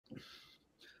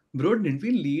Bro, didn't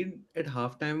we lead at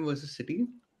halftime versus City?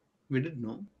 We did,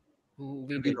 no? We And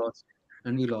we did. lost.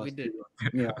 And we We lost. did. We lost.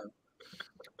 Yeah,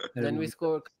 I Then we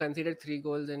remember. conceded 3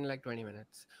 goals in like 20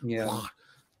 minutes. Yeah.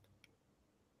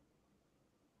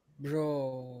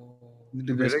 Bro. Did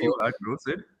they Where are you score? at, bro,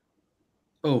 Sid?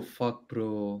 Oh, fuck,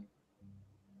 bro.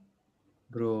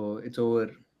 Bro, it's over.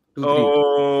 2-3.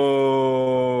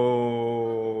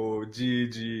 Oh,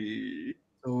 GG.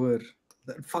 Over.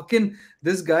 That fucking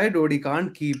this guy, dude, he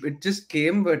can't keep it. Just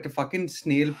came at a fucking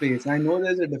snail pace. I know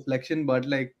there's a deflection, but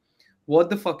like, what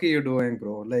the fuck are you doing,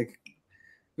 bro? Like,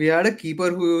 we had a keeper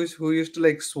who used to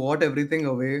like swat everything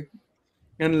away,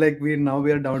 and like we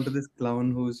are down to this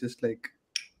clown who's just like,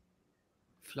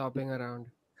 Flopping around.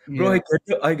 Bro,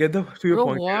 yeah. I get the to your Bro,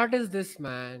 point. what is this,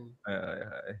 man?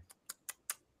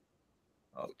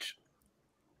 Ouch.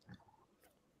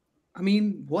 I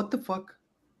mean, what the fuck?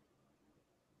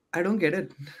 I don't get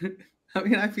it. I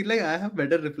mean, I feel like I have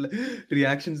better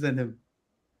reactions than him.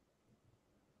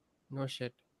 No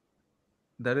shit.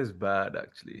 That is bad,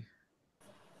 actually.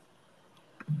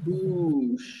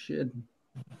 Ooh, shit.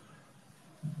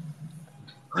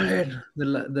 Alright,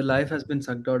 the life has been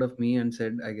sucked out of me and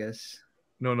said, I guess.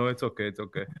 No, it's okay. It's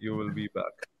okay. You will be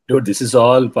back. Dude, this is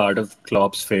all part of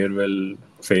Klopp's farewell,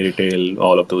 fairy tale,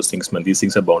 all of those things, man. These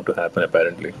things are bound to happen,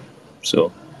 apparently.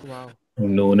 So, Wow.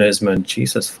 Nunes, man,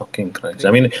 Jesus fucking Christ.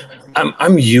 I mean,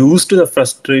 I'm used to the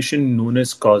frustration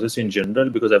Nunes causes in general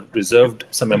because I've reserved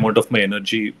some amount of my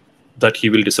energy that he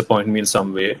will disappoint me in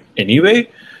some way anyway.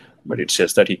 But it's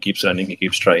just that he keeps running, he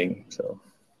keeps trying. So,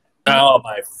 oh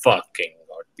my fucking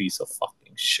god, piece of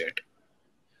fucking shit.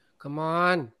 Come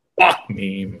on. Fuck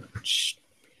me, man.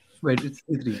 Wait, it's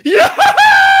 3. Yeah!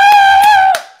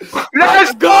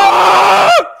 Let's go!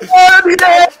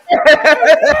 Yes!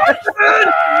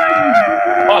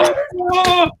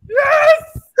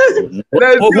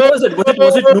 Let's What go! was it?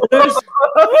 Was it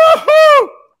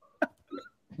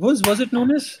Nunes? Was it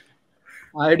Nunes?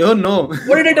 I don't know.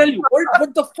 What did I tell you?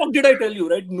 What the fuck did I tell you,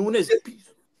 right? Nunes.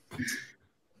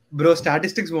 Bro,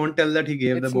 statistics won't tell that he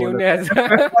gave It's the ball. Nunes.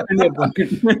 In your pocket.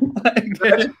 I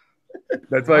get it.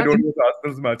 That's why I don't watch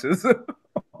Arsenal's matches.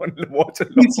 Only watch a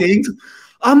lot. He's saying,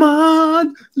 Ahmad,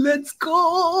 let's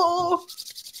go.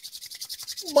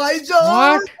 My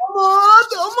job. What?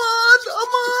 Ahmad.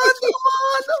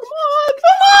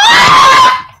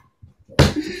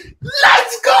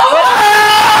 Let's go.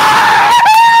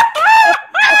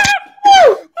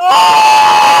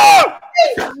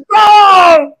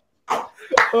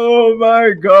 Oh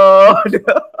my god!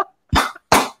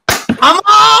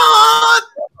 Ahmad.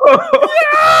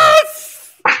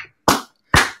 Yes!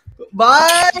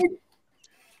 Bye.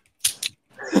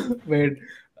 Wait,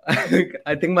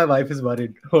 I think my wife is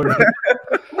worried. Hold on.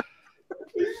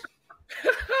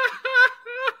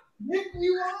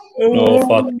 No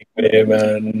fucking way,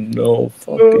 man. No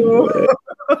fucking way.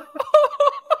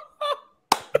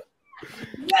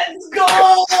 Let's go.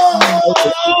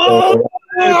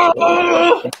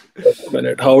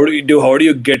 Minute. How do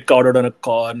you get caught out on a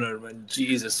corner, man?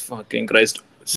 Jesus fucking Christ.